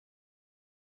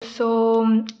So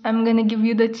I'm gonna give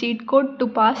you the cheat code to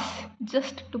pass,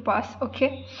 just to pass,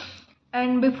 okay?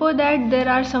 And before that, there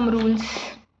are some rules.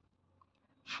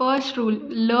 First rule,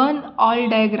 learn all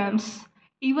diagrams.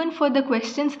 Even for the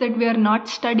questions that we are not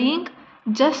studying,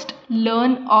 just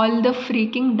learn all the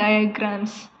freaking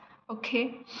diagrams,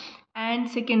 okay? And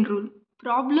second rule,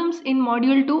 problems in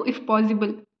module 2 if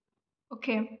possible,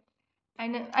 okay?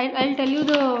 And I'll tell you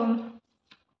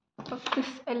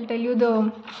I'll tell you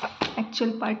the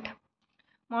actual part.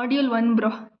 Module 1,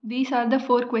 bro. These are the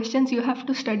 4 questions you have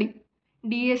to study.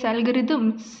 DS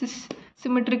algorithm,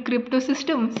 symmetric crypto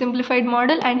system, simplified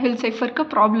model, and Hill cipher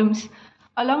problems.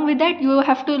 Along with that, you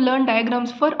have to learn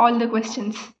diagrams for all the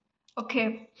questions.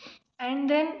 Okay. And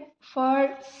then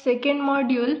for second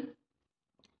module,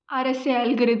 RSA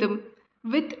algorithm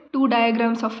with 2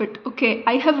 diagrams of it. Okay,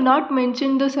 I have not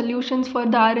mentioned the solutions for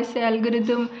the RSA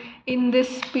algorithm in this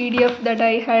PDF that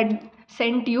I had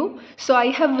sent you. So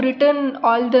I have written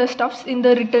all the stuffs in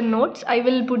the written notes. I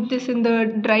will put this in the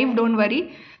drive, don't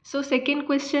worry. So second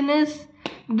question is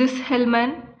this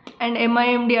Hellman and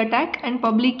MIMD attack and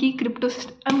public key crypto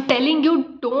system. I'm telling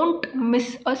you, don't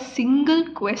miss a single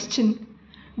question.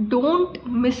 Don't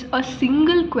miss a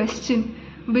single question,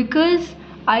 because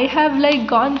I have like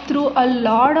gone through a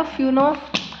lot of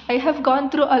I have gone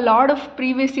through a lot of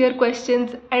previous year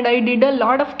questions, and I did a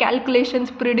lot of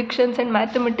calculations, predictions and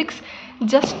mathematics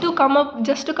just to come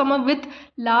up with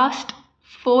last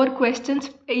 4 questions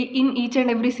in each and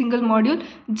every single module,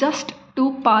 just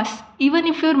to pass. Even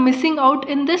if you're missing out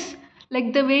in this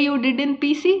like the way you did in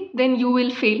PC, then you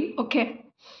will fail, okay?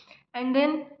 And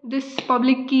then this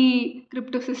public key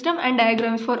crypto system and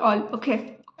diagrams for all,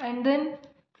 okay? And then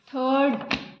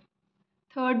third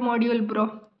module,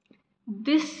 bro,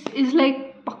 this is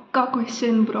like pakka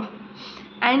question, bro.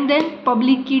 And then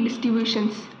public key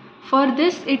distributions. For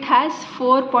this it has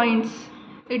 4 points,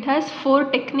 it has 4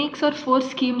 techniques or 4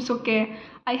 schemes, okay?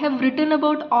 I have written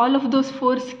about all of those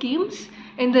 4 schemes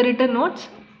in the written notes,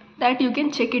 that you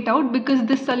can check it out, because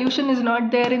this solution is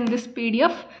not there in this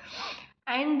PDF.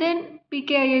 And then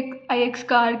PKIX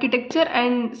ka architecture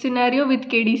and scenario with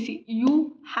KDC.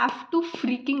 You have to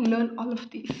freaking learn all of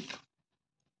these.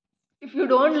 If you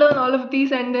don't learn all of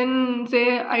these and then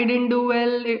say I didn't do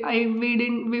well,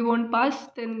 we won't pass,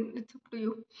 then it's up to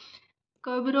you.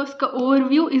 Kerberos ka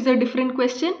overview is a different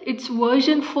question. Its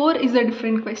version 4 is a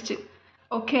different question.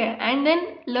 Okay, and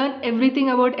then learn everything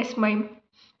about SMIME.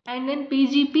 And then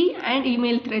PGP and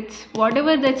email threads,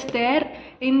 whatever that's there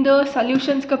in the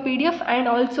solutions ka PDF and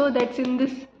also that's in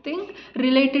this thing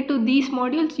related to these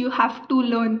modules, you have to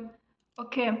learn,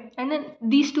 okay? And then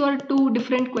these 2 are 2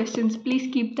 different questions, please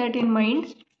keep that in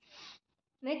mind.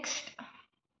 Next,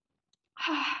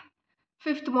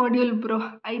 5th module, bro,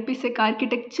 IPsec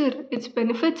architecture, its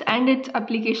benefits and its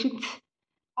applications.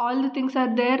 All the things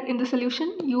are there in the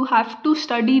solution. You have to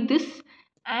study this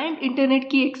and internet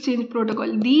key exchange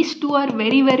protocol. These 2 are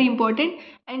very very important,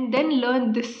 and then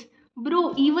learn this,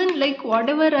 bro. Even like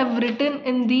whatever I've written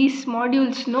in these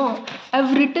modules, no,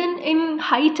 I've written in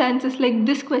high chances. Like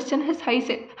this question has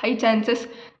high chances,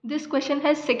 this question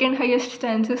has second highest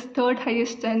chances, third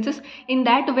highest chances. In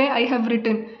that way I have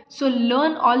written. So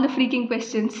learn all the freaking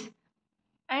questions.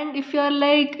 And if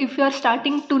you're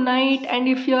starting tonight, and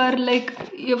if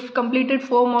you've completed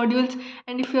 4 modules,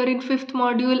 and if you're in 5th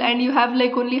module and you have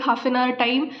like only half an hour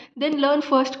time, then learn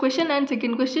first question and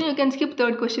second question. You can skip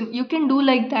third question. You can do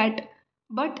like that.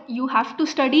 But you have to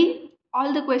study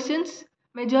all the questions,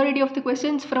 majority of the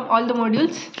questions from all the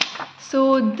modules.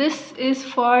 So this is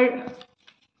for,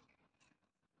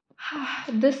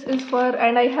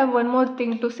 and I have one more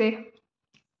thing to say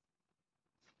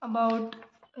about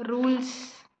rules.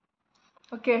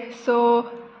 Okay, so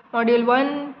module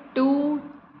 1, 2,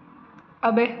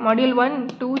 module 1,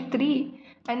 2, 3,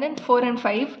 and then 4 and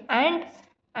 5, and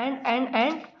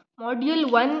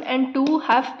module 1 and 2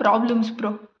 have problems,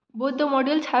 bro. Both the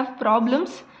modules have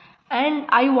problems, and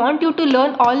I want you to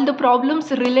learn all the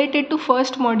problems related to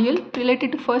first module.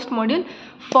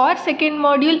 For second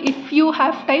module, if you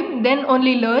have time, then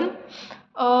only learn.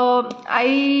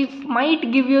 I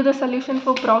might give you the solution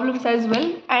for problems as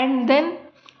well, and then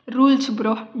rules,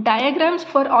 bro. Diagrams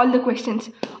for all the questions.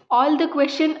 All the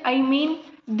question, I mean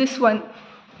this one.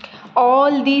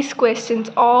 All of these questions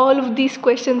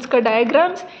ka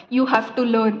diagrams you have to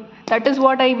learn. That is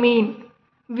what I mean.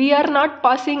 We are not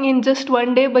passing in just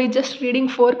one day by just reading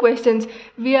 4 questions.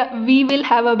 We will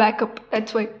have a backup.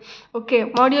 That's why. Okay,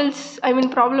 problems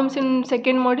in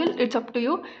second module, it's up to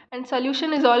you. And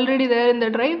solution is already there in the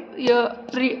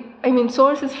drive.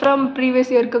 Source is from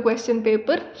previous year ka question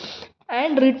paper.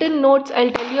 And written notes,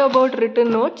 I'll tell you about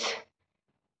written notes.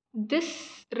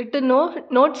 This written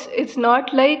notes, it's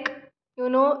not like,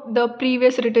 the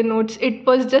previous written notes. It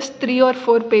was just 3 or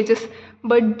 4 pages,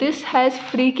 but this has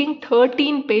freaking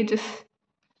 13 pages.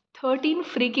 13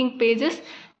 freaking pages,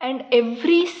 and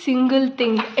every single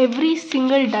thing, every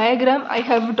single diagram I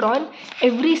have drawn,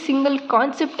 every single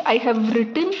concept I have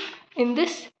written in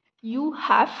this, you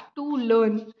have to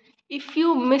learn. If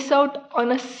you miss out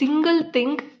on a single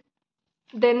thing,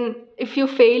 then if you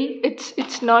fail,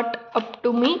 it's not up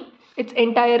to me, it's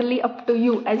entirely up to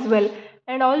you as well.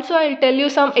 And also I'll tell you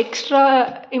some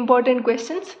extra important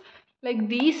questions, like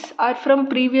these are from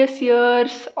previous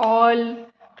years, all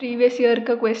previous year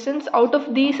ka questions. Out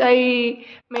of these I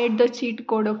made the cheat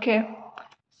code, okay?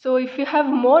 So if you have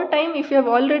more time, if you have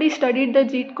already studied the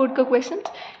cheat code ka questions,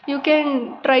 you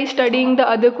can try studying the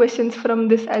other questions from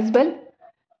this as well.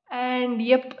 And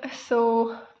yep,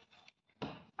 so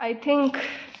I think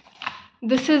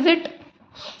this is it.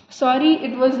 Sorry,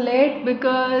 it was late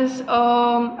because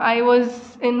I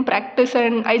was in practice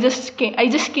and I just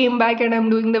came back and I'm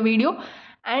doing the video.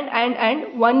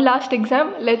 And one last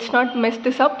exam. Let's not mess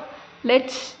this up.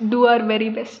 Let's do our very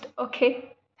best.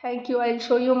 Okay. Thank you. I'll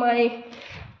show you my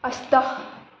asta.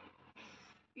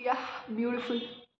 Yeah, beautiful.